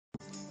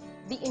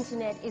The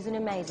internet is an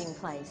amazing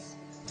place.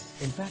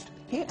 In fact,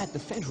 here at the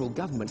federal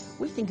government,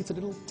 we think it's a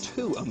little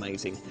too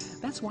amazing.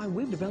 That's why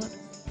we've developed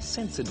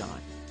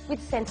Censordyne. With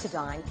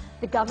Censordyne,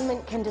 the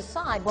government can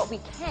decide what we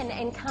can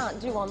and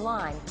can't do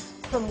online,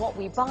 from what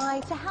we buy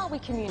to how we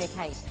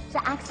communicate to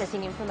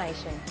accessing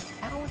information.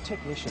 Our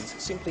technicians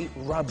simply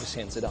rub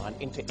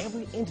Censordyne into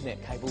every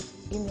internet cable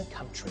in the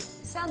country.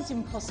 Sounds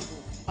impossible.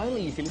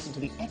 Only if you listen to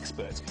the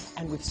experts,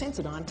 and with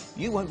Censordyne,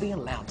 you won't be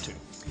allowed to.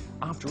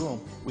 After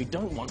all, we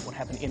don't want what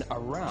happened in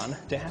Iran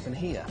to happen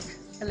here.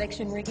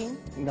 Election rigging?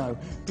 No,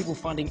 people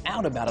finding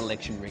out about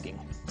election rigging.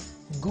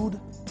 Good,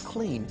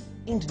 clean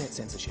internet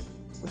censorship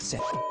with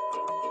Censorship.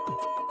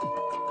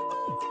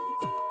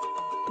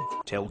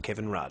 Tell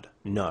Kevin Rudd,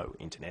 no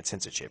internet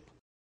censorship.